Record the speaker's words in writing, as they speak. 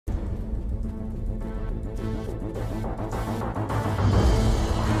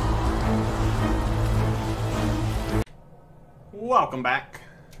Welcome back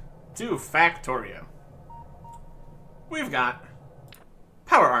to Factorio. We've got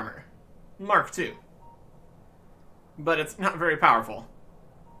Power Armor Mark II, but it's not very powerful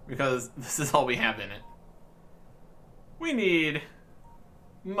because this is all we have in it. We need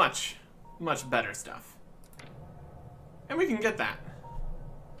much better stuff, and we can get that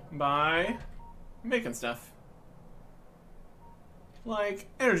by making stuff like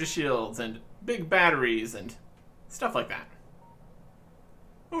energy shields and big batteries and stuff like that.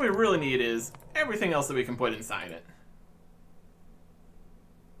 What we really need is everything else that we can put inside it.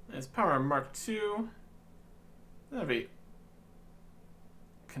 There's Power Mark II. That'd be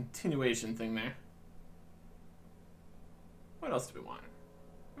a continuation thing there. What else do we want?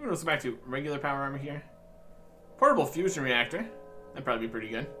 I'm gonna go back to regular power armor here. Portable fusion reactor. That'd probably be pretty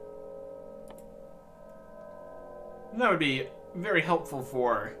good. And that would be very helpful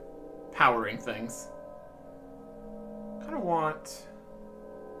for powering things. Kind of want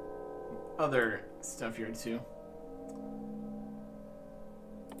other stuff here too.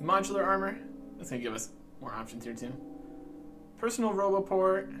 Modular armor. That's gonna give us more options here too. Personal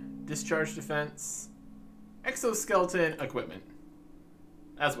roboport, discharge defense, exoskeleton equipment.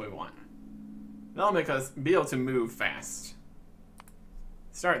 That's what we want. That'll make us be able to move fast.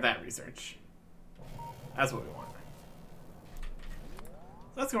 Start that research. That's what we want.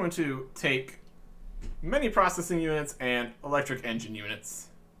 That's going to take many processing units and electric engine units.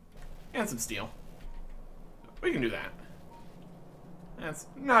 And some steel. We can do that. That's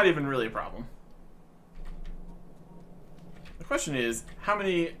not even really a problem. The question is, how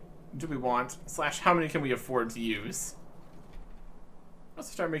many do we want, / how many can we afford to use? Let's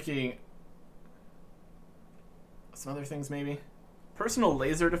start making some other things maybe. Personal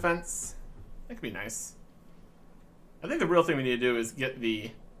laser defense. That could be nice. I think the real thing we need to do is get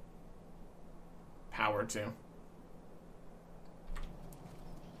the power too.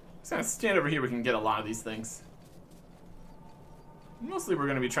 Just kind of stand over here, we can get a lot of these things. Mostly we're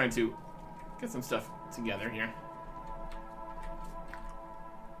going to be trying to get some stuff together here.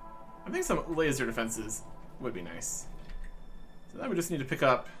 I think some laser defenses would be nice. So then we just need to pick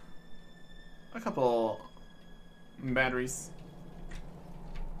up a couple batteries.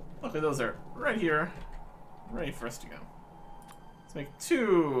 Luckily those are right here, ready for us to go. Let's make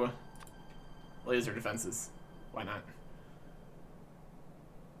 2 laser defenses. Why not?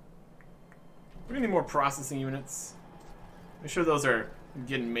 We're gonna need more processing units. Make sure those are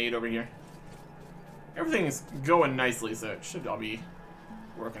getting made over here. Everything's going nicely, so it should all be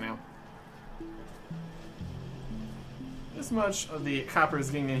working out. This much of the copper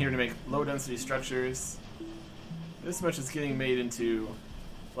is getting in here to make low-density structures. This much is getting made into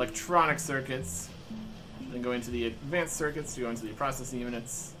electronic circuits. Then going to the advanced circuits to go into the processing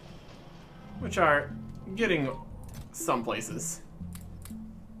units, which are getting some places.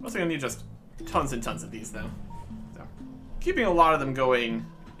 Mostly gonna need just tons and tons of these, though. So, keeping a lot of them going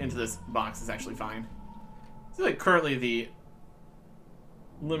into this box is actually fine. I feel like currently the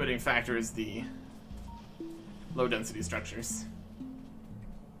limiting factor is the low-density structures.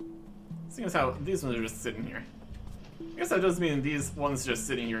 Seeing as how these ones are just sitting here. I guess that does mean these ones just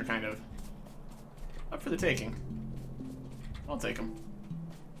sitting here kind of up for the taking. I'll take them.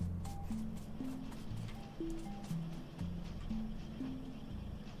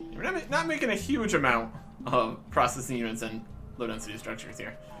 We're not making a huge amount of processing units and low-density structures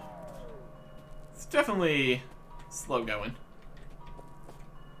here. It's definitely slow going.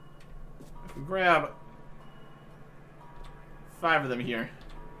 If we grab 5 of them here,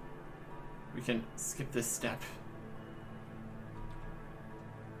 we can skip this step.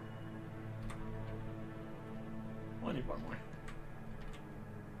 I need 1 more.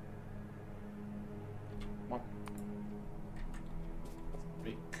 Well,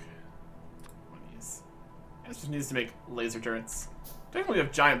 make one of these. This just needs to make laser turrets. Technically, we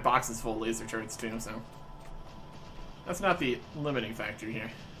have giant boxes full of laser turrets too, so that's not the limiting factor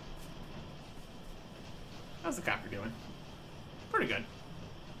here. How's the copper doing? Pretty good.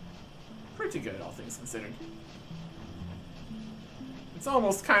 Pretty good, all things considered. It's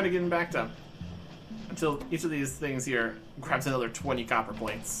almost kind of getting backed up. Until each of these things here grabs another 20 copper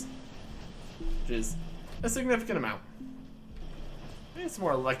plates. Which is a significant amount. We need some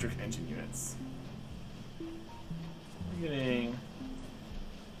more electric engine units. We're getting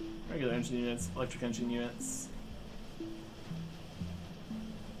regular engine units, electric engine units.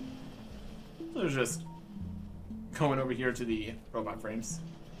 They're just going over here to the robot frames.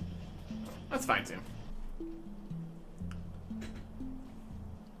 That's fine too.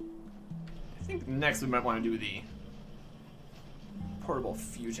 I think next we might want to do the portable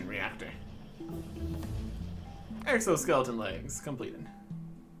fusion reactor. Exoskeleton legs completed.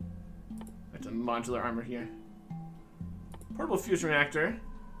 Back to modular armor here. Portable fusion reactor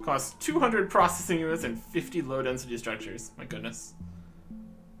costs 200 processing units and 50 low density structures. My goodness.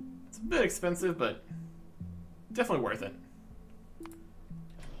 It's a bit expensive, but definitely worth it.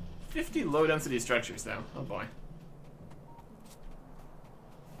 50 low density structures though. Oh boy.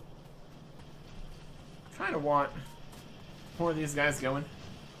 Kind of want more of these guys going.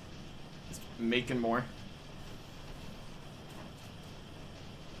 Just making more.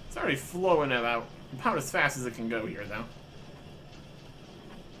 It's already flowing about as fast as it can go here though.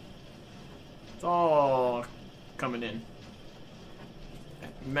 It's all coming in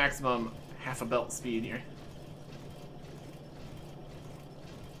at maximum half a belt speed here.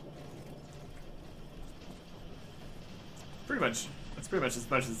 That's pretty much as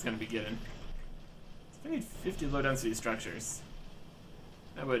much as it's going to be getting. So I need 50 low density structures.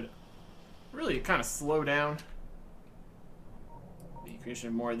 That would really kind of slow down the creation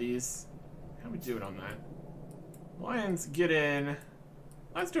of more of these. How do we do it on that? Lions get in.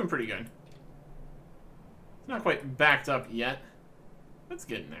 Lions doing pretty good. It's not quite backed up yet. Let's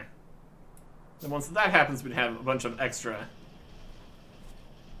get in there. Then once that happens, we'd have a bunch of extra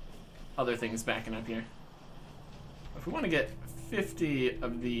other things backing up here. If we want to get 50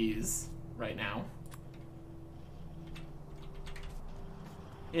 of these right now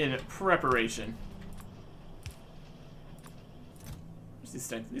in preparation. Where's these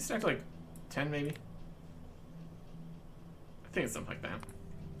stacked? These stacked like 10 maybe? I think it's something like that.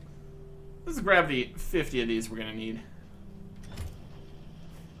 Let's grab the 50 of these we're gonna need.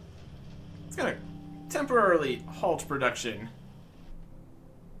 It's gonna temporarily halt production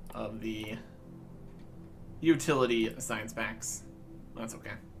of the utility science packs. That's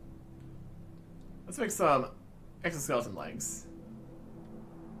okay. Let's make some exoskeleton legs.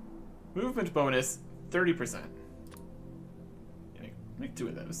 Movement bonus 30%. Make 2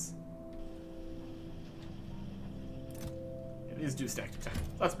 of those. Yeah, these do stack to 10.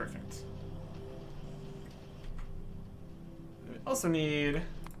 That's perfect. We also need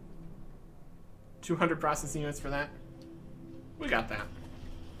 200 processing units for that. We got that.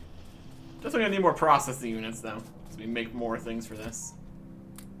 Definitely gonna need more processing units though, so we make more things for this.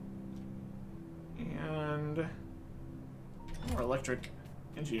 And more electric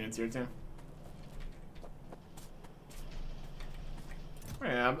engine units here too.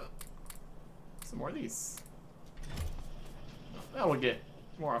 Grab some more of these. That will get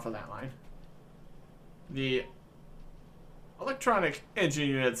more off of that line. The electronic engine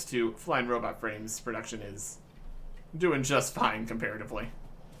units to flying robot frames production is doing just fine comparatively.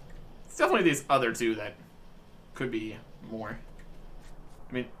 It's definitely these other two that could be more.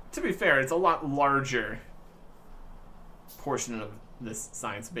 I mean, to be fair, it's a lot larger portion of this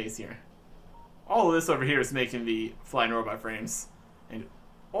science base here. All of this over here is making the flying robot frames, and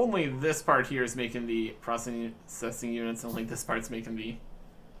only this part here is making the processing units, and only this part's making the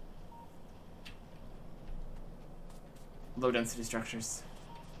low density structures.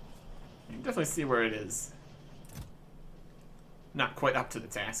 You can definitely see where it is not quite up to the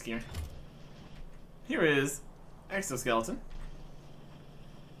task here. Here is exoskeleton.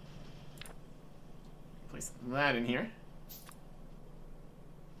 Place that in here.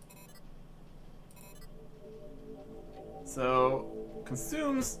 So,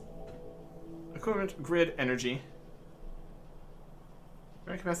 consumes equipment grid energy.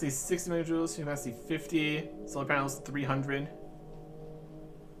 Battery capacity 60 megajoules, capacity 50, solar panels 300.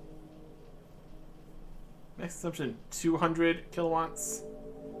 Max consumption 200 kilowatts,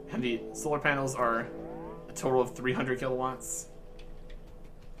 and the solar panels are a total of 300 kilowatts.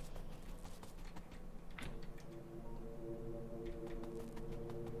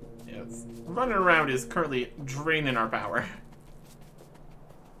 Yeah, it's running around is currently draining our power.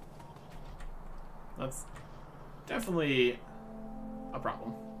 That's definitely a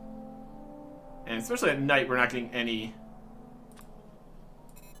problem. And especially at night, we're not getting anything.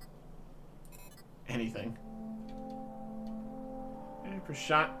 Per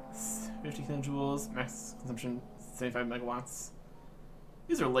shot, 50 kilojoules, max consumption 75 megawatts.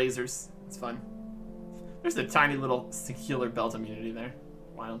 These are lasers. It's fun. There's a tiny little singular belt immunity there.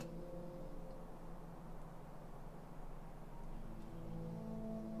 Wild.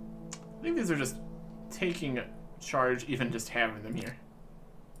 I think these are just taking charge, even just having them here.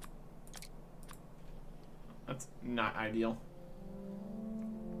 That's not ideal.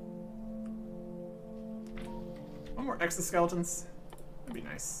 One more exoskeletons. That'd be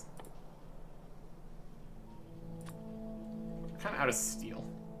nice. Kind of out of steel.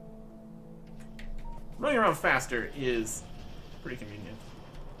 Running around faster is pretty convenient.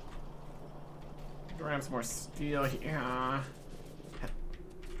 Grab some more steel. Yeah.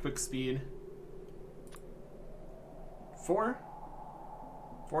 Quick speed. 4?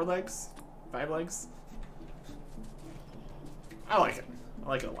 4 legs? 5 legs? I like it. I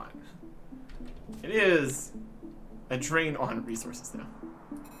like it a lot. It is a drain on resources, though.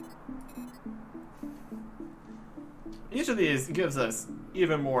 Each of these gives us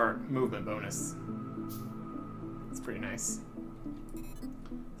even more movement bonus. It's pretty nice.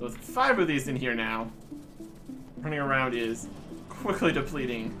 So with 5 of these in here now, running around is quickly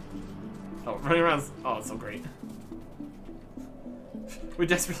depleting. Oh, running around is, oh, it's so great. We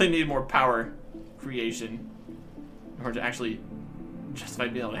desperately need more power creation in order to actually justify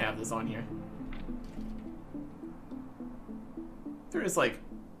being able to have this on here. There is like,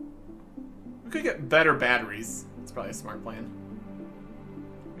 we could get better batteries. It's probably a smart plan.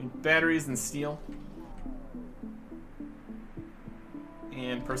 I mean, batteries and steel.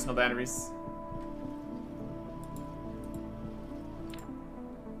 And personal batteries.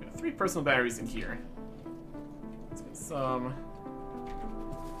 We have 3 personal batteries in here. Let's get some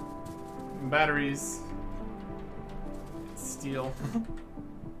batteries. Steel.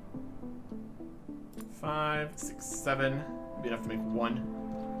 5, 6, 7. Be enough to make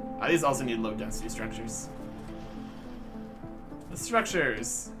 1. These also need low density structures. The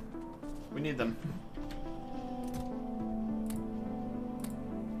structures. We need them.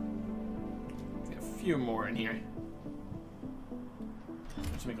 Get a few more in here.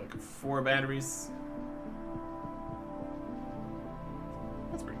 Let's make like 4 batteries.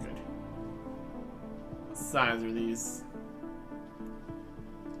 That's pretty good. What size are these?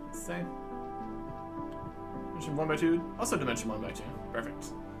 Let's say. Dimension 1x2. Also dimension 1x2. Perfect.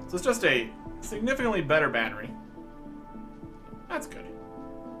 So it's just a significantly better battery. That's good.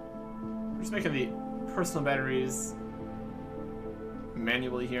 We're just making the personal batteries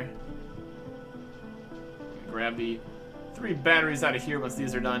manually here. Grab the 3 batteries out of here once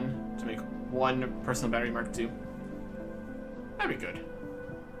these are done to make 1 personal battery Mark II. That'd be good.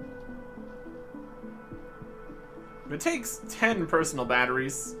 If it takes 10 personal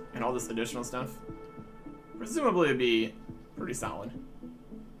batteries and all this additional stuff, presumably it'd be pretty solid.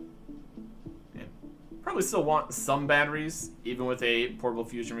 And probably still want some batteries, even with a portable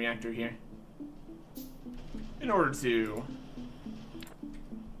fusion reactor here, in order to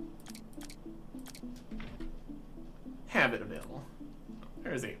have it available.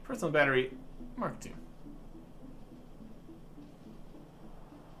 There's a personal battery Mark II.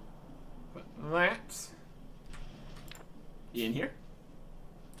 Put that in here.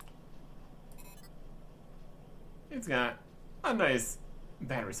 It's got a nice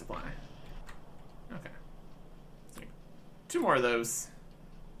battery supply. Okay. Let's make 2 more of those.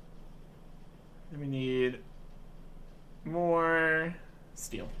 Then we need more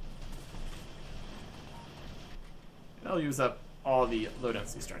steel. That'll use up all the low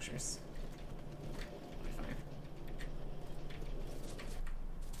density structures. Fine.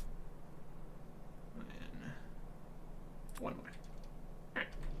 And 1 more. Alright.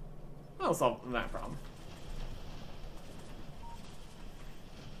 That'll solve that problem.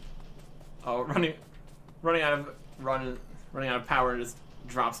 Oh, running out of power just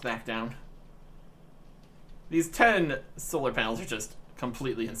drops back down. These 10 solar panels are just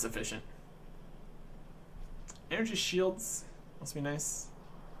completely insufficient. Energy shields must be nice.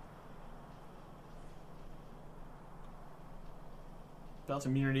 Belt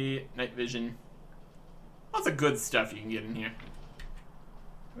immunity, night vision. Lots of good stuff you can get in here.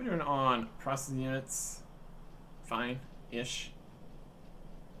 We're doing on processing units. Fine-ish.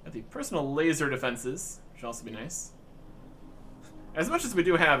 Got the personal laser defenses, which should also be nice. As much as we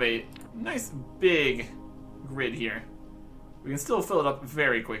do have a nice big grid here, we can still fill it up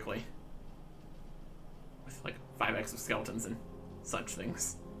very quickly. With like 5 exoskeletons and such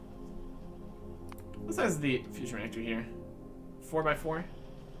things. What size is the fusion reactor here? 4x4?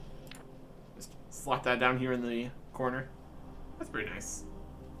 Just slot that down here in the corner. That's pretty nice.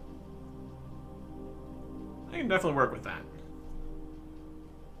 I can definitely work with that.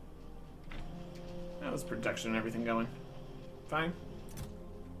 That was protection and everything going. Fine.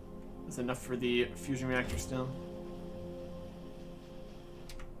 That's enough for the fusion reactor still.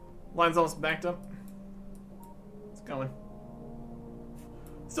 Line's almost backed up. It's going.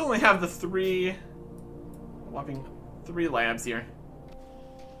 Still only have the 3, whopping 3 labs here.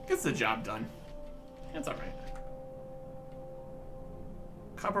 Gets the job done. That's alright.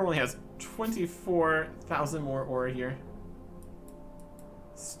 Copper only has 24,000 more ore here.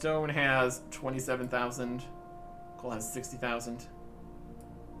 Stone has 27,000. Coal has 60,000.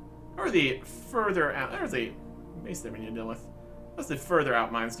 Or the further out, there's a base there we need to deal with. What's the further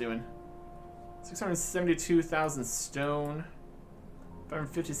out mines doing? 672,000 stone,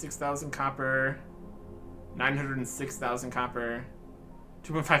 556,000 copper, 906,000 copper,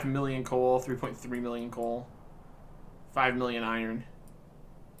 2.5 million coal, 3.3 million coal, 5 million iron.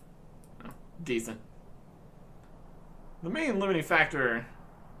 Oh, decent. The main limiting factor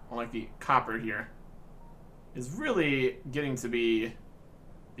on like the copper here is really getting to be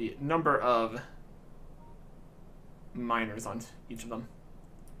the number of miners on each of them.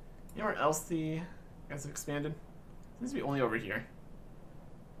 You know where else the guys have expanded? It seems to be only over here.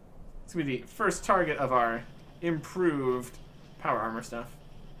 It's gonna be the first target of our improved power armor stuff.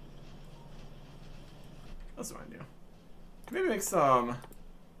 What else do I do? Maybe make some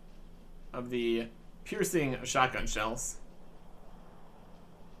of the piercing shotgun shells.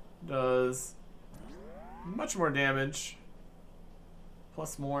 Does much more damage,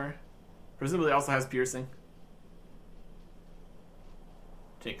 plus more. Presumably also has piercing.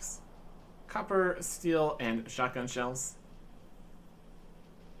 Takes copper, steel, and shotgun shells.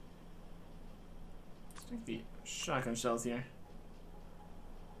 Let's take the shotgun shells here.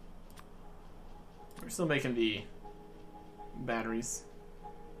 We're still making the batteries.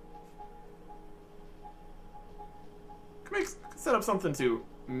 Could set up something to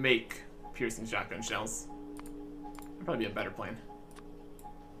make piercing shotgun shells. That'd probably be a better plan.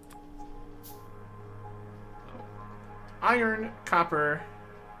 So, iron, copper,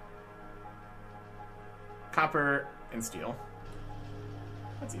 and steel.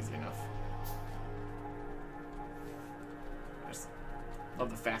 That's easy enough. I just love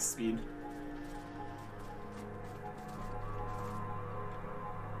the fast speed.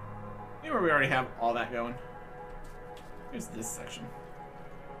 Anywhere we already have all that going. Here's this section.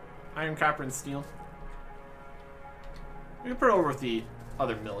 Iron, copper, and steel. We can put it over with the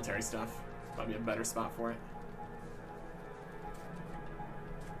other military stuff. Probably a better spot for it.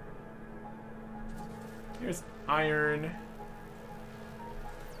 Here's iron,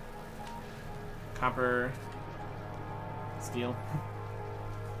 copper, steel.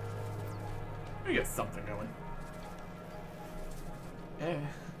 We get something going. Eh.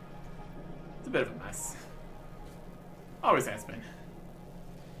 It's a bit of a mess. Always has been.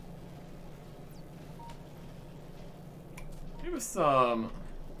 Maybe with some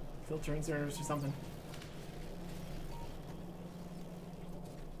filter inserters or something.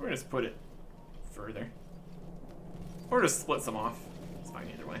 We're gonna just put it further. Or just split some off. It's fine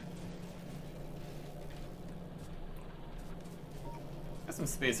either way. Got some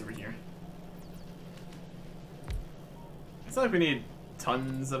space over here. It's not like we need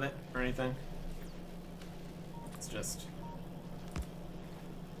tons of it or anything. It's just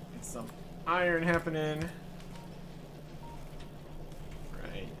get some iron happening.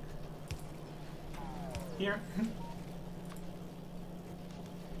 Right here.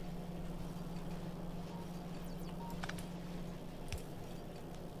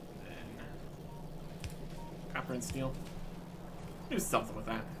 Copper and steel. Do something with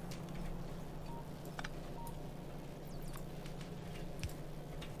that.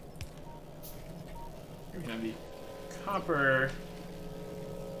 Here we can have the copper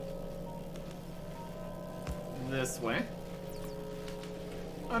this way.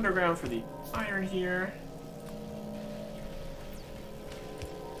 Underground for the iron here.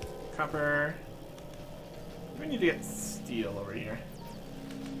 Copper. We need to get steel over here.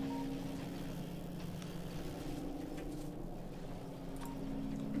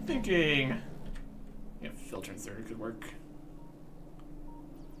 I'm thinking, yeah, filter inserter could work.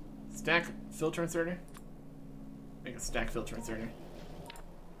 Stack filter inserter. Make a stack filter inserter.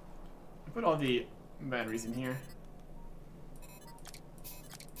 Put all the batteries in here.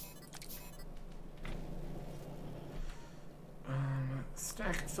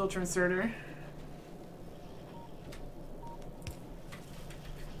 Stack filter inserter.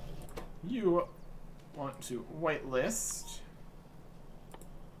 You want to whitelist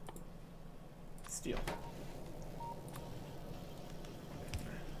steel.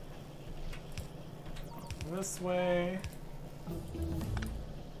 This way.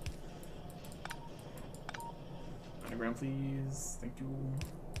 Underground, please. Thank you.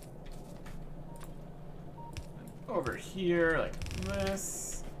 And over here, like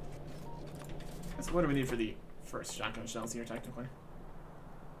this. So what do we need for the first shotgun shells here, technically?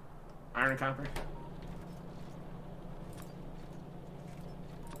 Iron and copper.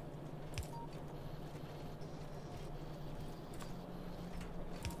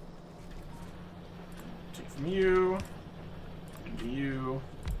 Take from you. Into you.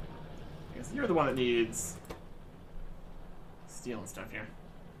 I guess you're the one that needs steel and stuff here.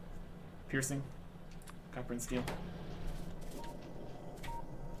 Piercing. Copper and steel.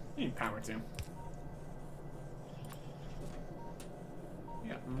 You need power too.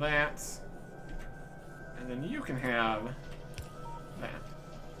 that. And then you can have that.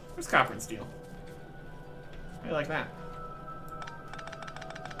 There's copper and steel. I like that.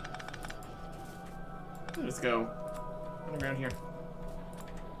 Let's go underground here.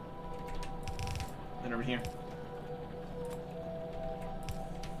 Then over here.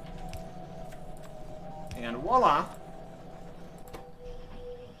 And voila!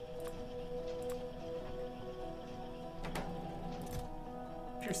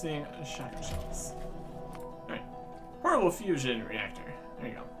 Piercing shotgun shells. Alright. Portable fusion reactor. There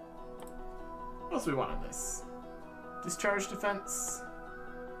you go. What else do we want on this? Discharge defense.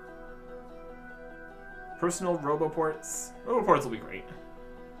 Personal roboports. Roboports will be great.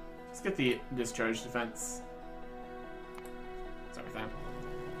 Let's get the discharge defense. Sorry for that.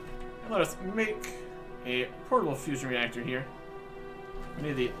 And let us make a portable fusion reactor here. We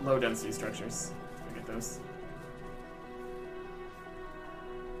need the low density structures. Let's get those.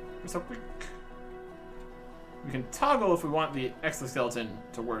 We're so quick. We can toggle if we want the exoskeleton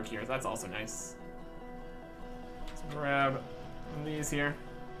to work here. That's also nice. Let's grab one of these here.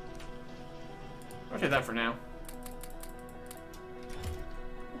 Rotate that for now.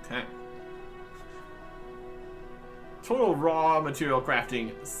 Okay. Total raw material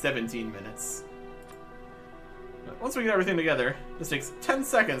crafting, 17 minutes. Once we get everything together, this takes 10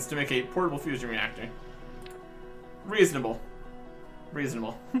 seconds to make a portable fusion reactor. Reasonable.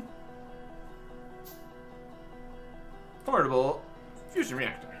 Reasonable. Portable fusion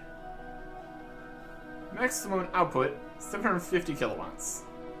reactor. Maximum output, 750 kilowatts.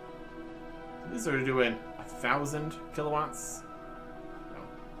 These are doing 1,000 kilowatts. No.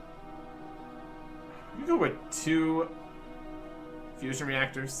 You go with 2 fusion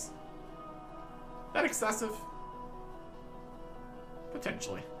reactors. That excessive?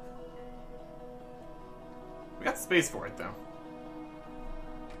 Potentially. We got space for it, though.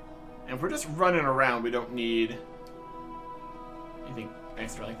 And if we're just running around, we don't need anything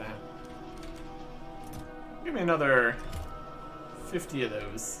extra like that. Give me another 50 of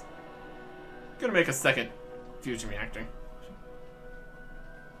those. Gonna make a second fusion reactor.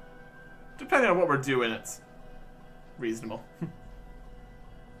 Depending on what we're doing, it's reasonable.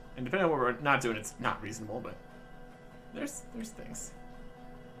 And depending on what we're not doing, it's not reasonable, but there's things.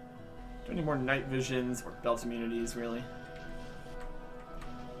 Do any more night visions or belt immunities, really?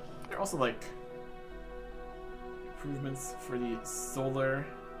 They're also like improvements for the solar.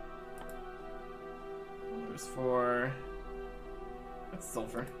 There's for that's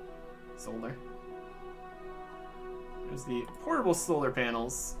sulfur. Solar. There's the portable solar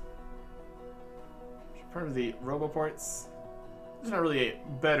panels. Which are part of the roboports. There's not really a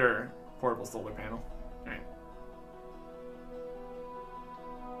better portable solar panel. Alright.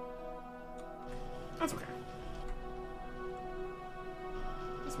 That's okay.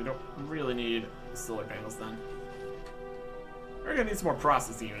 Guess we don't really need solar panels then. We're gonna need some more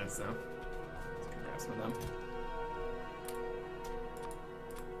processing units though. Let's grab some of them.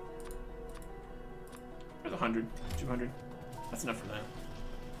 There's 100, 200. That's enough for that.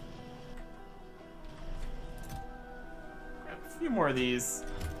 Grab a few more of these.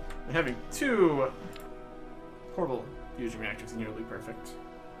 And having 2 portable fusion reactors in here will be perfect.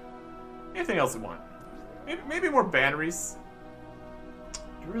 Anything else we want? Maybe more batteries.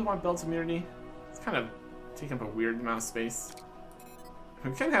 Do we really want belt immunity? It's kind of taking up a weird amount of space.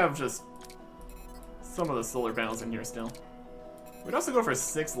 We can have just some of the solar panels in here still. We'd also go for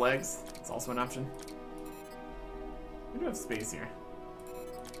 6 legs. It's also an option. We do have space here.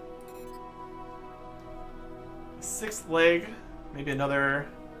 6th leg, maybe another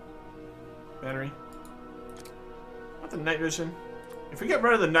battery. Not the night vision. If we get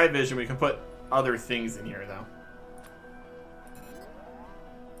rid of the night vision, we can put other things in here, though.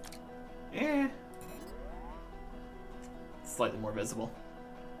 Eh. Slightly more visible.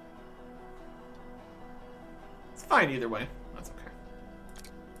 It's fine either way. That's okay.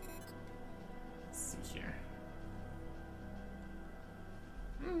 Let's see here.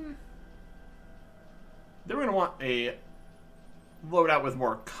 Then we're gonna want a loadout with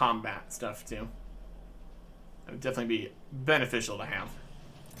more combat stuff too. That would definitely be beneficial to have.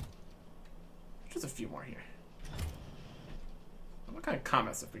 Just a few more here. What kind of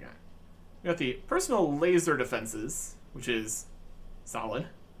combat stuff we got? We got the personal laser defenses, which is solid.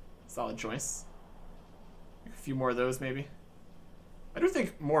 Solid choice. A few more of those, maybe. I do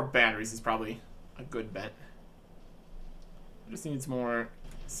think more batteries is probably a good bet. It just needs more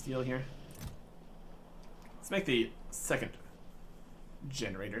steel here. Let's make the second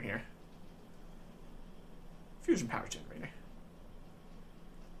generator here. Fusion power generator.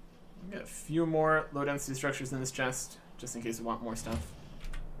 We got a few more low density structures in this chest, just in case we want more stuff.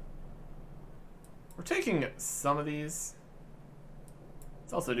 We're taking some of these.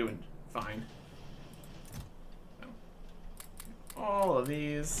 It's also doing fine. All of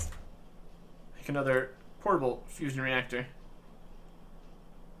these. Make another portable fusion reactor.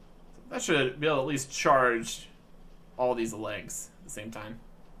 So that should be able to at least charge all these legs at the same time.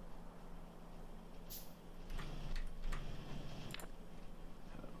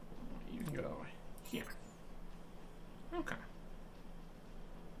 You can go here. Okay.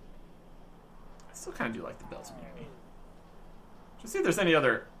 I still kind of do like the belt immunity. Just see if there's any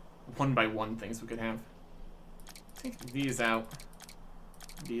other 1x1 things we could have. Take these out.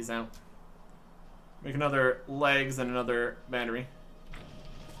 These out. Make another legs and another battery.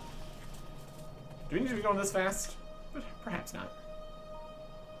 Do we need to be going this fast? But perhaps not.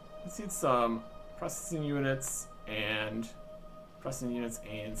 Let's need some processing units and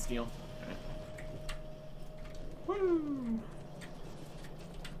steel. Okay. Woo!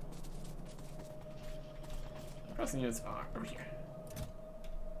 The processing units are over here.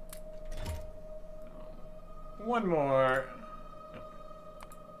 One more. Nope.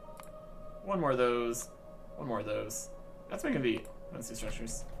 One more of those. One more of those. That's making the redundancy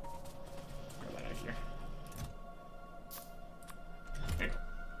structures. Grab that out of here. There you go.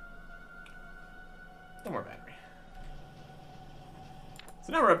 One more battery.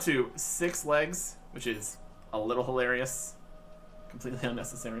 So now we're up to 6 legs, which is a little hilarious. Completely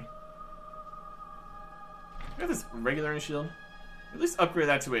unnecessary. We have this regular energy shield. At least upgrade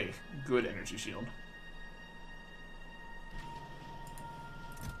that to a good energy shield.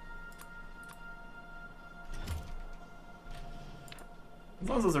 As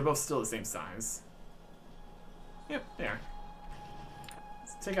long as those are both still the same size. Yep, they are.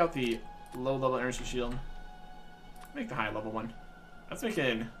 Let's take out the low-level energy shield. Make the high-level one. That's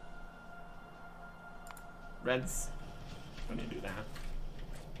making reds. Don't need to do that.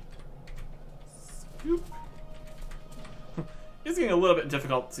 Scoop. It's getting a little bit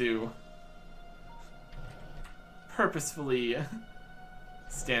difficult to purposefully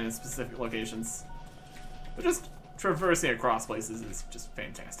stand in specific locations. But just traversing across places is just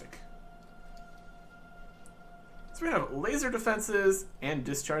fantastic. So we're gonna have laser defenses and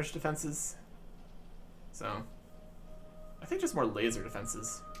discharge defenses. So I think just more laser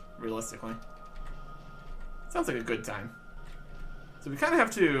defenses, realistically. Sounds like a good time. So we kind of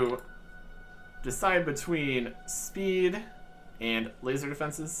have to decide between speed and laser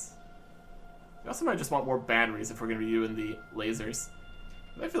defenses. We also might just want more batteries if we're going to be doing the lasers.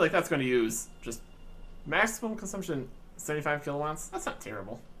 But I feel like that's going to use just maximum consumption 75 kilowatts. That's not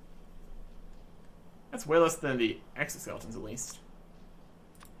terrible. That's way less than the exoskeletons, at least.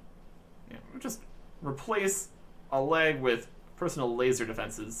 Yeah, we'll just replace a leg with personal laser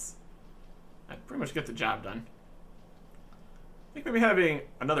defenses. That pretty much get the job done. I think maybe having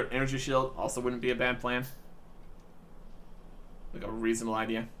another energy shield also wouldn't be a bad plan. Like a reasonable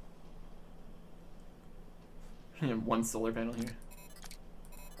idea. And one solar panel here.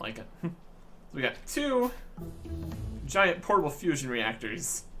 Like it. So we got 2 giant portable fusion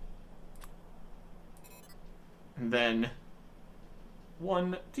reactors. And then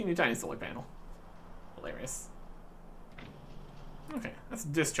 1 teeny tiny solar panel. Hilarious. Okay, that's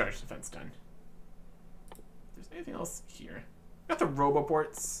discharge defense done. If there's anything else here. Got the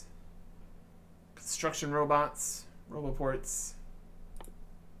roboports. Construction robots. Roboports.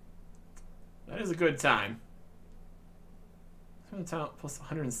 That is a good time. Plus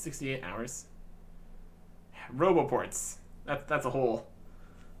 168 hours. Roboports. That's a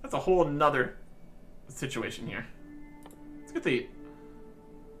whole nother situation here. Let's get the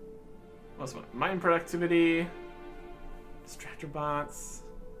most one. Mine productivity. Distractor bots.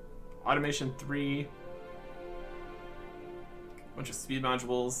 Automation 3. Bunch of speed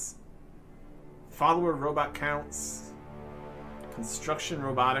modules. Follower robot counts. Construction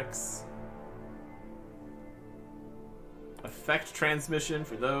robotics. Effect transmission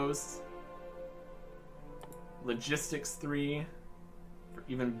for those. Logistics 3 for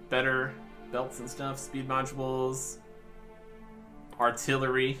even better belts and stuff. Speed modules.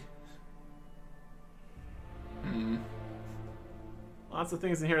 Artillery. Lots of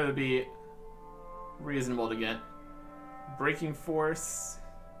things in here that'd be reasonable to get. Braking force.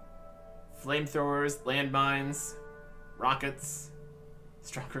 Flamethrowers. Landmines. Rockets.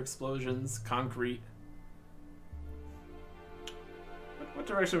 Stronger explosions. Concrete. What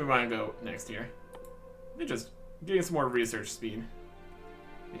direction we want to go next here? I think just getting some more research speed.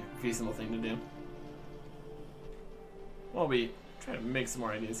 Yeah, reasonable thing to do. While we try to make some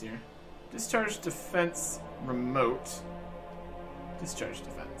more ideas here. Discharge defense remote. Discharge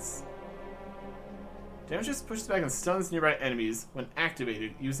defense. Damages pushes back and stuns nearby enemies when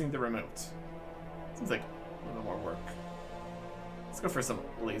activated using the remote. Seems like a little more work. Let's go for some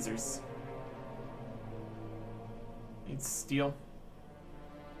lasers. Need steel.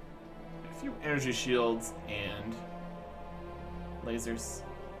 A few energy shields and lasers.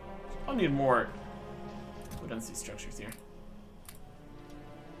 I'll need more low density structures here.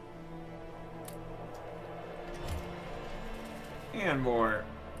 And more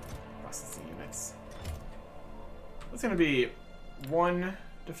processing units. That's gonna be 1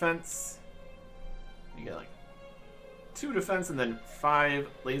 defense. You get like 2 defense and then 5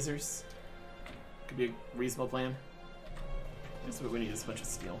 lasers. Could be a reasonable plan. That's what we need is a bunch of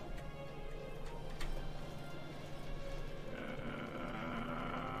steel.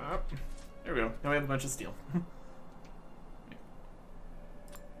 There we go. Now we have a bunch of steel. No,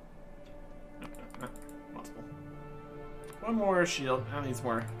 multiple. 1 more shield. That needs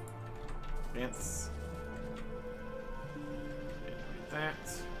more advance. That.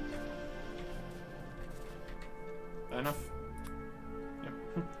 That enough? Yep.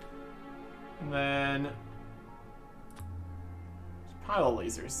 And then pile of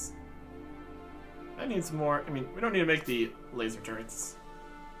lasers. That needs more. I mean, we don't need to make the laser turrets.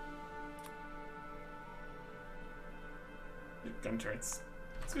 Gun turrets.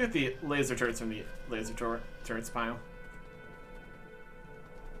 Let's go get the laser turrets from the laser turrets pile.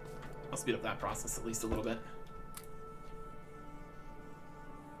 I'll speed up that process at least a little bit.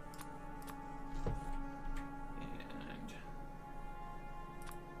 And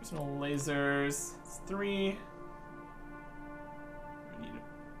personal lasers. It's 3. We need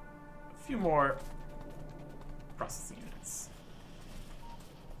a few more processing units.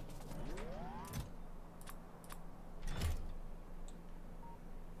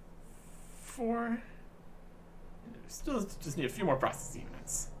 Still just need a few more processing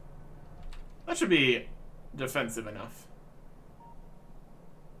units. That should be defensive enough.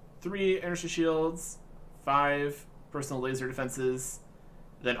 3 energy shields, 5 personal laser defenses,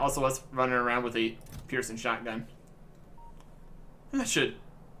 then also us running around with a piercing shotgun. And that should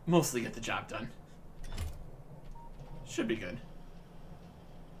mostly get the job done. Should be good.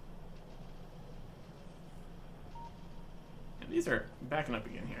 And these are backing up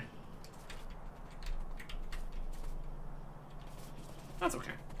again here. That's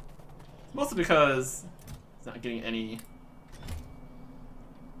okay. Mostly because it's not getting any,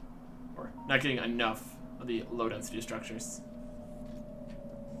 or not getting enough of the low density structures.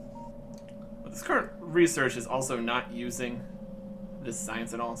 But this current research is also not using this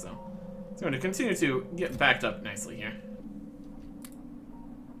science at all, so it's going to continue to get backed up nicely here.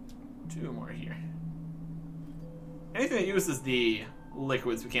 2 more here. Anything that uses the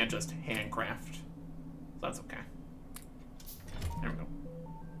liquids we can't just handcraft, so that's okay. There we go.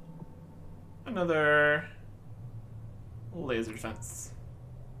 Another laser defense.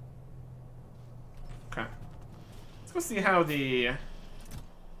 Okay. Let's go see how the...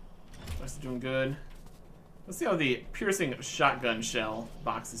 That's doing good. Let's see how the piercing shotgun shell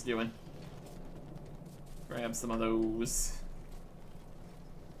box is doing. Grab some of those.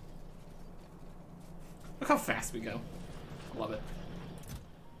 Look how fast we go. I love it.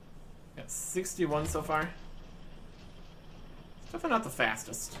 Got 61 so far. Definitely not the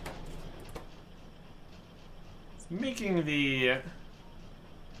fastest. It's making the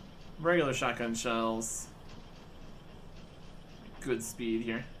regular shotgun shells good speed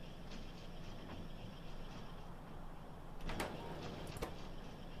here.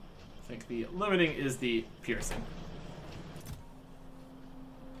 I think the limiting is the piercing.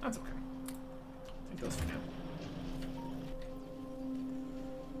 That's okay. Take those for now.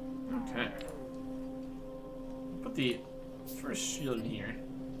 Okay. Put the first shield in here.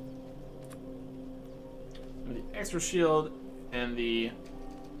 And the extra shield and the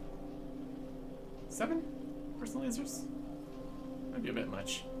 7 personal lasers? Might be a bit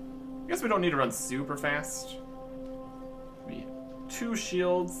much. I guess we don't need to run super fast. Maybe 2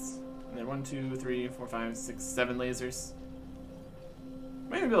 shields, and then 1, 2, 3, 4, 5, 6, 7 lasers.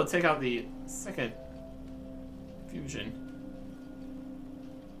 Might even be able to take out the second fusion.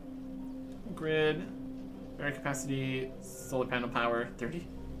 Grid, battery capacity, solar panel power, 30.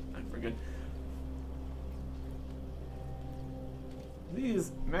 Not very good.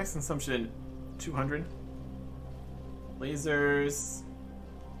 These, max consumption, 200. Lasers,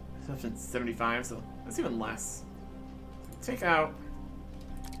 consumption 75, so that's even less. Take out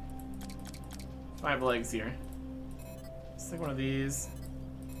 5 legs here. Let's take one of these.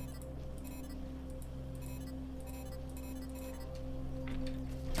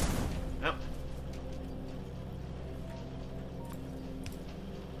 Nope.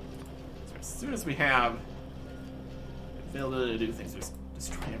 So as soon as we have the ability to do things, we just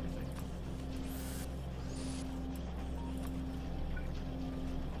destroy everything.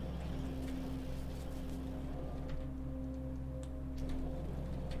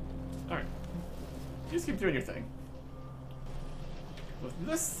 just keep doing your thing. With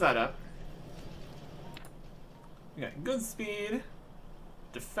this setup, we got good speed,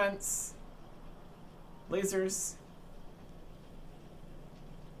 defense, lasers,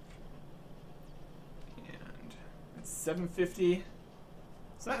 and that's 750.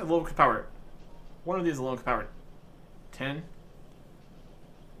 So that low power. One of these alone could power 10.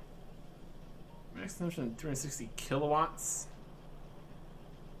 Max consumption 360 kilowatts.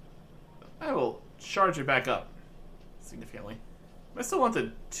 I will charge it back up significantly. But I still want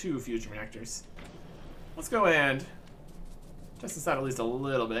the 2 fusion reactors. Let's go and test this out at least a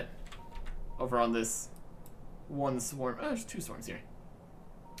little bit over on this one swarm. Oh, there's 2 swarms here.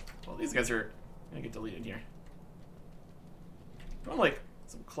 Well, these guys are gonna get deleted here. Do I want like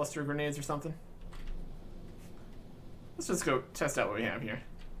some cluster grenades or something? Let's just go test out what we have here.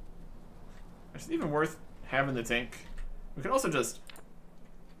 Is it even worth having the tank? We could also just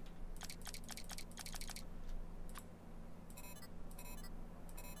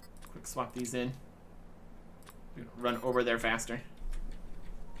quick swap these in. We can run over there faster.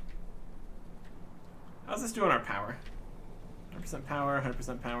 How's this doing our power? 100% power,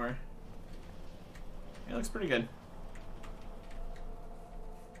 100% power. It looks pretty good.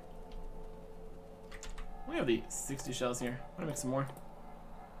 We have the 60 shells here. Want to make some more?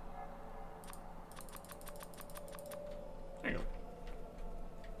 There you go.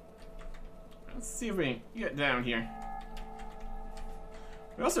 Let's see if we can get down here.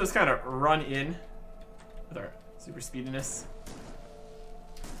 We also just kind of run in with our super speediness.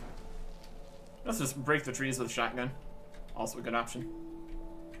 Let's just break the trees with a shotgun. Also a good option.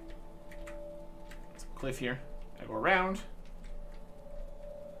 There's a cliff here. I go around.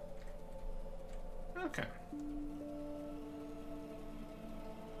 Okay.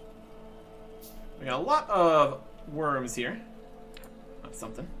 We got a lot of worms here. That's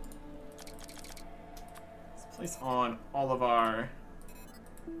something. Let's place on all of our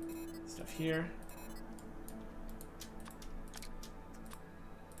stuff here.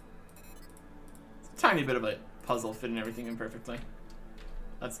 It's a tiny bit of a puzzle fitting everything in perfectly.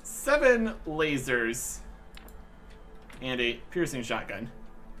 That's 7 lasers and a piercing shotgun.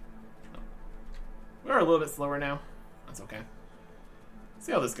 We're a little bit slower now. That's okay. Let's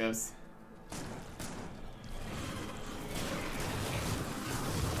see how this goes.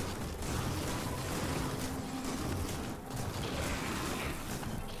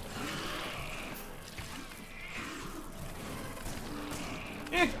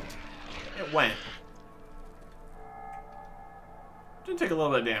 It went. Did take a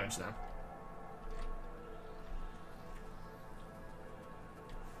little bit of damage though.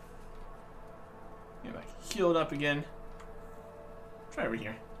 Get back healed up again. Try over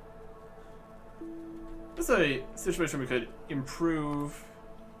here. This is a situation where we could improve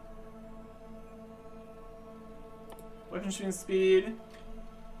weapon shooting speed,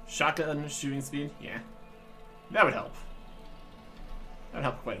 shotgun shooting speed. Yeah, that would help. That would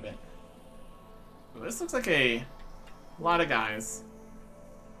help quite a bit. Ooh, this looks like a lot of guys.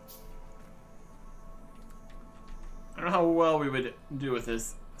 I don't know how well we would do with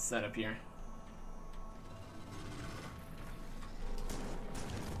this setup here.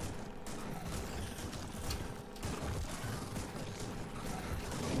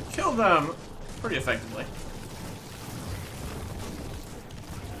 Kill them pretty effectively.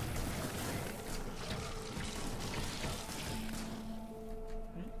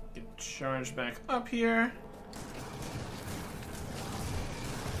 Get charged back up here.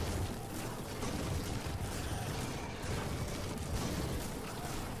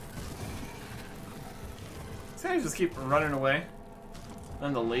 These guys just keep running away.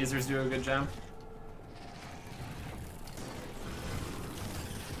 Then the lasers do a good job.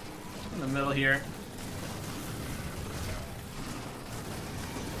 In the middle here.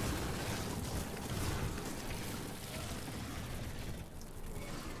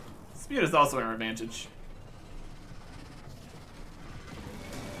 Speed is also our advantage.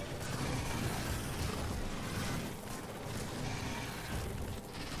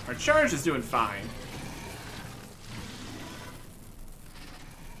 Our charge is doing fine.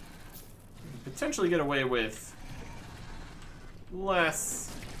 We can potentially get away with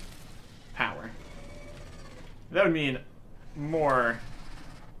less power. That would mean more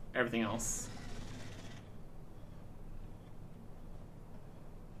everything else.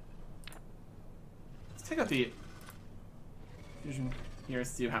 Let's take out the fusion here,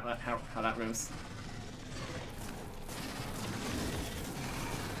 see how that goes.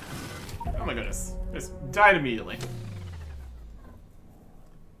 Oh my goodness. Just died immediately.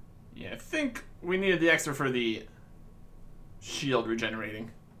 Yeah, I think we needed the extra for the shield regenerating.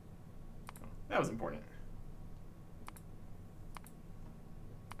 That was important.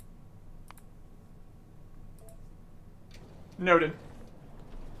 Noted.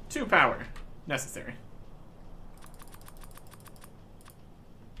 2 power. Necessary.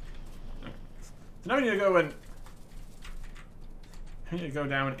 Okay. So now we need to go and... I need to go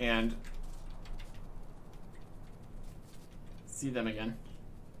down and... see them again.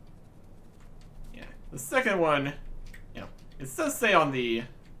 Yeah. The second one... You know, it does say on the...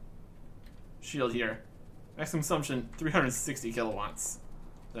 shield here. Maximum consumption, 360 kilowatts.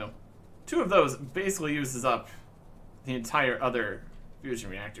 So, 2 of those basically uses up the entire other fusion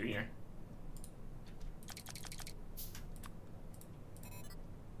reactor here.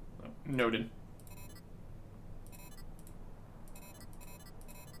 So, noted.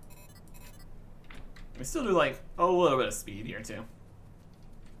 We still do like a little bit of speed here too.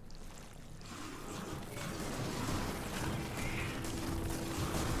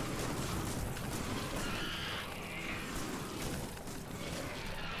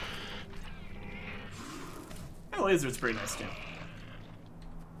 The laser's pretty nice too.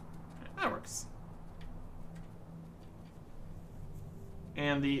 That works.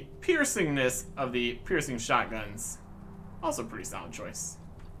 And the piercingness of the piercing shotguns, also pretty solid choice.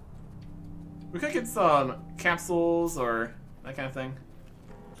 We could get some capsules or that kind of thing.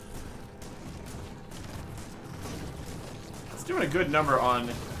 It's doing a good number on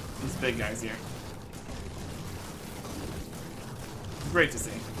these big guys here. Great to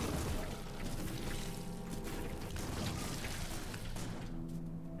see.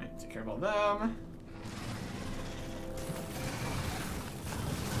 Right, take care of all them.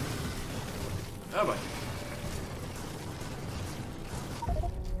 Oh boy.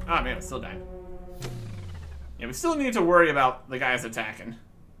 Ah man, I'm still dying. Yeah, we still need to worry about the guys attacking.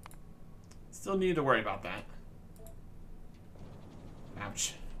 Still need to worry about that.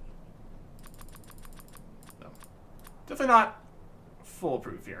 Ouch. So, definitely not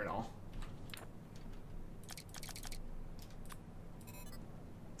foolproof here at all.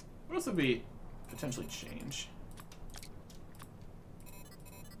 What else would we potentially change?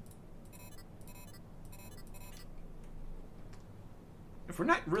 If we're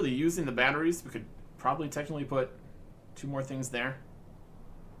not really using the batteries, we could probably technically put 2 more things there.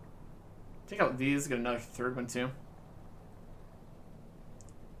 Take out these, get another 3rd one too.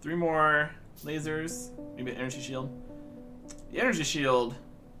 3 more lasers, maybe an energy shield. The energy shield,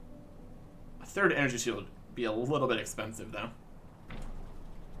 a 3rd energy shield would be a little bit expensive though.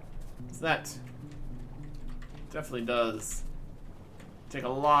 So that definitely does take a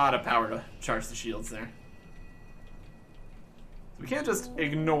lot of power to charge the shields there. We can't just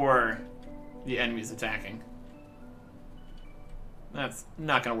ignore the enemies attacking. That's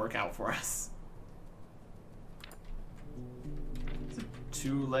not going to work out for us. Is it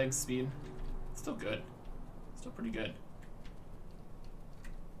 2 leg speed? Still good. Still pretty good.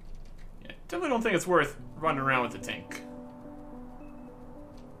 Yeah, definitely don't think it's worth running around with the tank.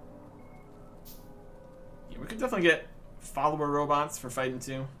 Yeah, we could definitely get follower robots for fighting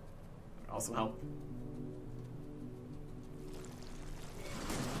too. That would also help.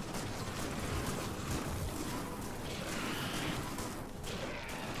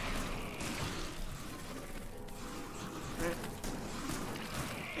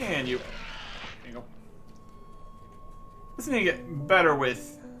 And you. There you go. Just need to get better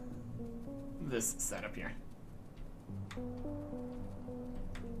with this setup here.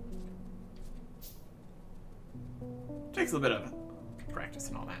 Takes a little bit of practice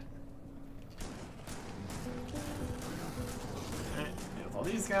and all that. Alright, deal with all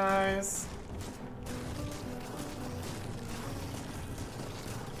these guys.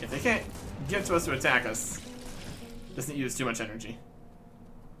 If they can't get to us to attack us, it doesn't use too much energy.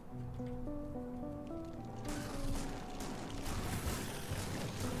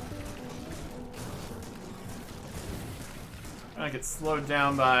 I get slowed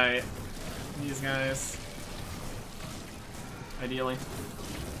down by these guys, ideally.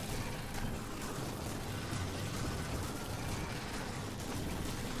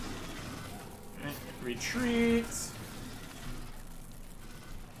 Okay, retreat.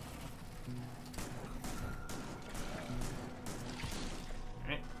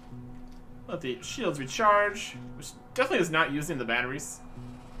 Okay. Let the shields recharge, which definitely is not using the batteries.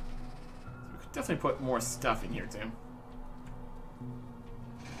 So we could definitely put more stuff in here too.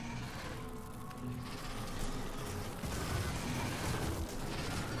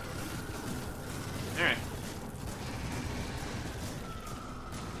 Alright.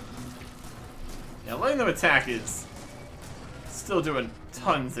 Yeah, letting them attack is still doing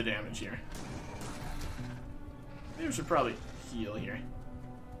tons of damage here. Maybe we should probably heal here.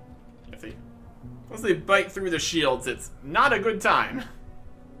 Once they bite through the shields, it's not a good time.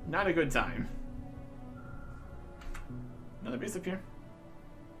 Not a good time. Another base up here.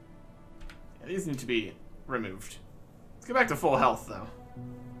 Yeah, these need to be removed. Let's get back to full health, though.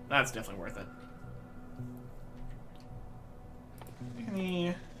 That's definitely worth it.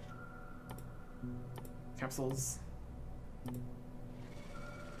 Any capsules?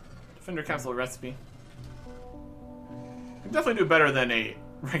 Defender capsule recipe. We can definitely do better than a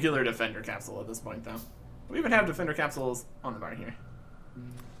regular defender capsule at this point, though. We even have defender capsules on the bar here.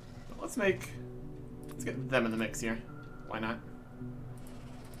 But let's get them in the mix here. Why not?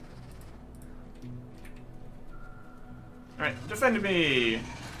 Alright, defend me!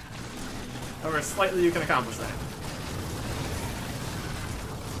 However slightly you can accomplish that.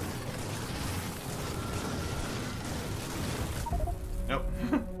 Nope.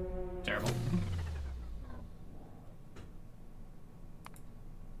 Terrible.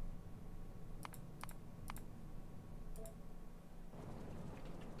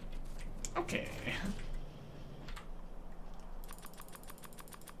 Okay.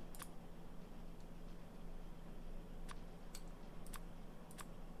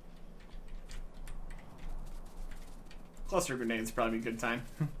 Cluster grenades would probably be a good time.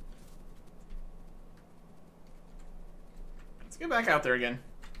 Let's get back out there again.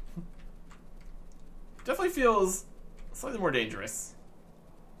 Definitely feels slightly more dangerous.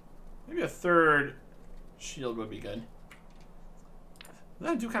 Maybe a third shield would be good.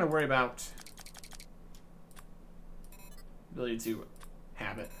 Then I do kind of worry about the ability to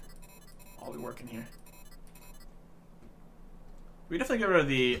have it while we work in here. We definitely get rid of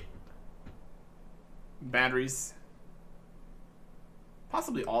the batteries.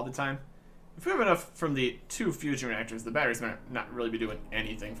 Possibly all the time. If we have enough from the 2 fusion reactors, the batteries might not really be doing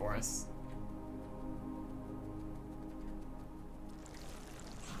anything for us.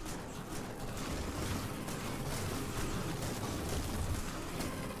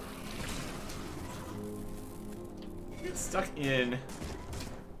 Get stuck in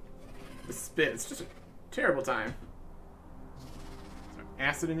the spit. It's just a terrible time.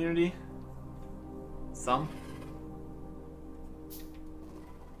 Acid immunity? Some.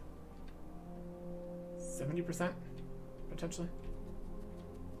 70%, potentially.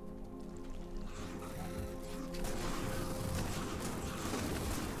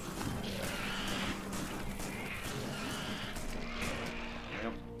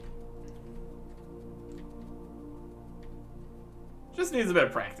 Yep. Just needs a bit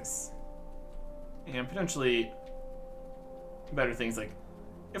of practice. And potentially better things like,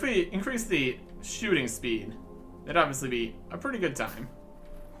 if we increase the shooting speed, that'd obviously be a pretty good time.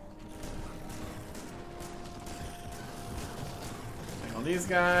 These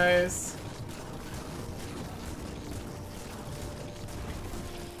guys.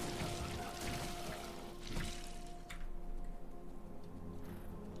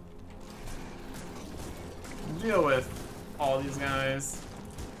 Deal with all these guys.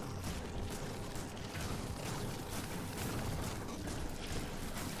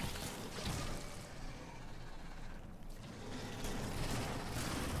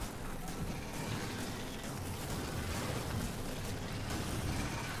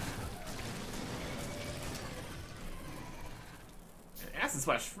 Acid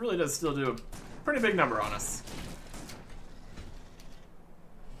Splash really does still do a pretty big number on us.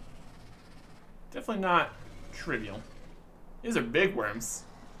 Definitely not trivial. These are big worms.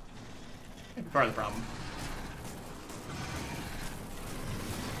 Maybe part of the problem.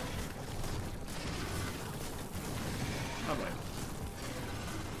 Oh boy.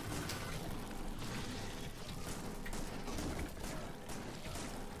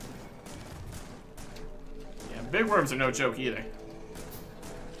 Yeah, big worms are no joke either.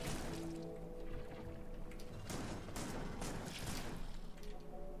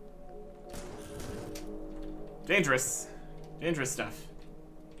 Dangerous. Dangerous stuff.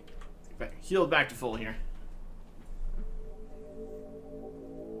 Let's get healed back to full here.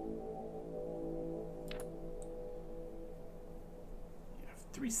 Yeah,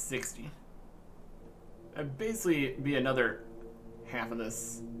 360. That'd basically be another half of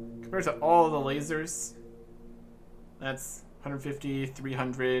this. Compared to all the lasers, that's 150,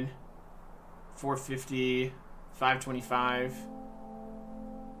 300, 450, 525.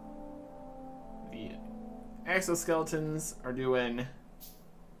 The exoskeletons are doing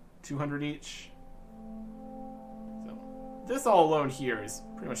 200 each. So this all alone here is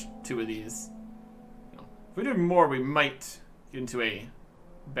pretty much 2 of these. You know, if we do more, we might get into a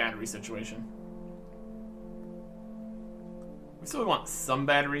battery situation. We still want some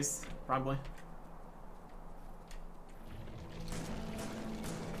batteries, probably.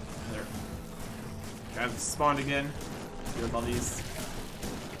 There. Guys spawned again. Deal with all these.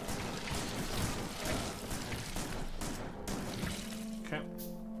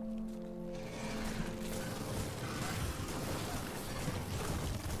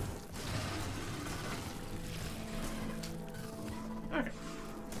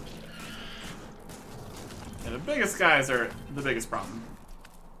 biggest guys are the biggest problem.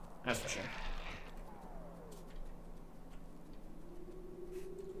 That's for sure.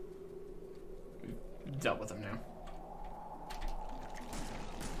 We've dealt with them now.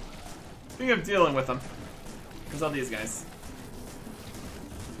 Speaking of dealing with them, there's all these guys.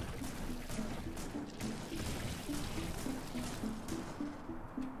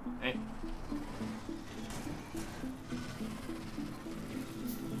 Hey.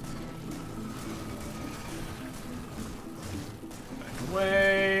 Back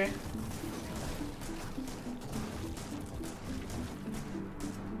away.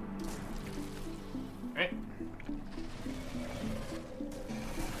 Alright.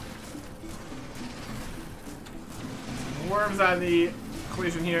 Worms out of the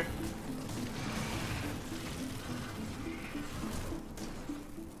equation here.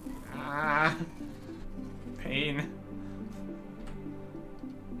 Ah, pain.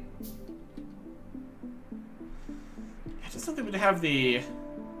 I just don't think we'd have the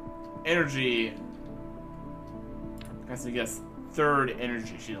energy. I guess third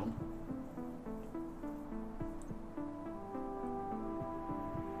energy shield.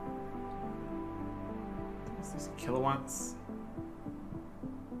 Kilowatts.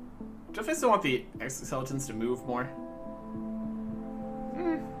 Definitely still want the exoskeletons to move more.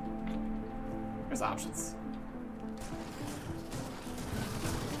 There's options.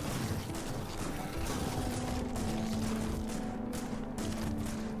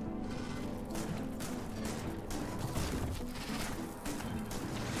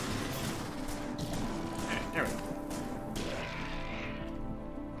 Alright, there we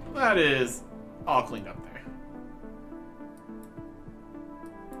go. That is all cleaned up there.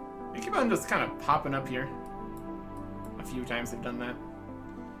 I'm just kind of popping up here. A few times they've done that.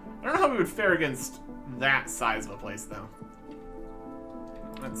 I don't know how we would fare against that size of a place, though.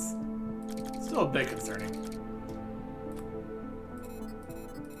 That's still a bit concerning.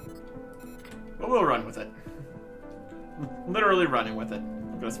 But we'll run with it. Literally running with it.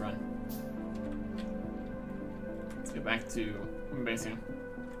 Look at us run. Let's get back to base here.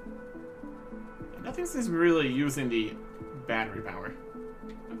 Nothing seems to be really using the battery power.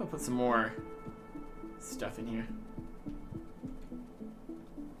 I'll put some more stuff in here.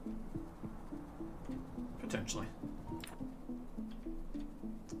 Potentially.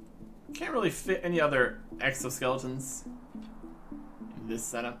 Can't really fit any other exoskeletons in this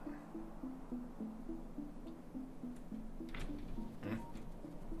setup. Let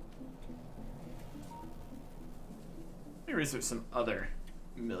me research some other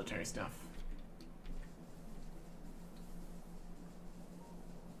military stuff.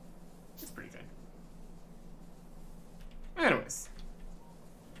 Pretty good. Anyways.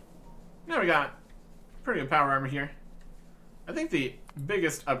 Now we got pretty good power armor here. I think the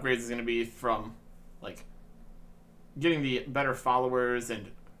biggest upgrades is going to be from, like, getting the better followers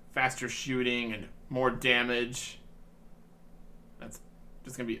and faster shooting and more damage. That's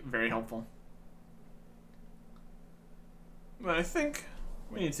just going to be very helpful. But I think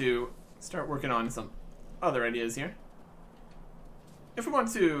we need to start working on some other ideas here. If we want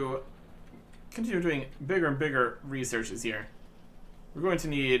to continue doing bigger and bigger researches here, we're going to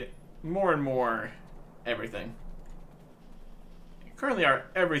need more and more everything. Currently our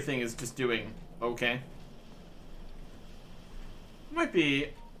everything is just doing okay. It might be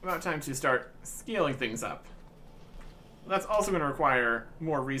about time to start scaling things up. That's also going to require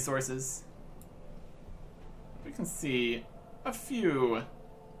more resources. We can see a few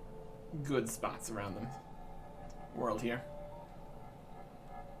good spots around the world here.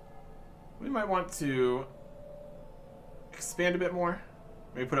 We might want to expand a bit more.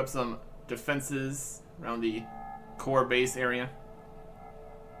 Maybe put up some defenses around the core base area.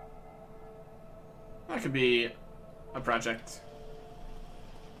 That could be a project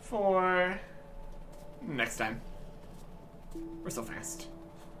for next time. We're so fast.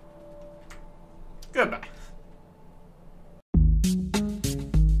 Goodbye.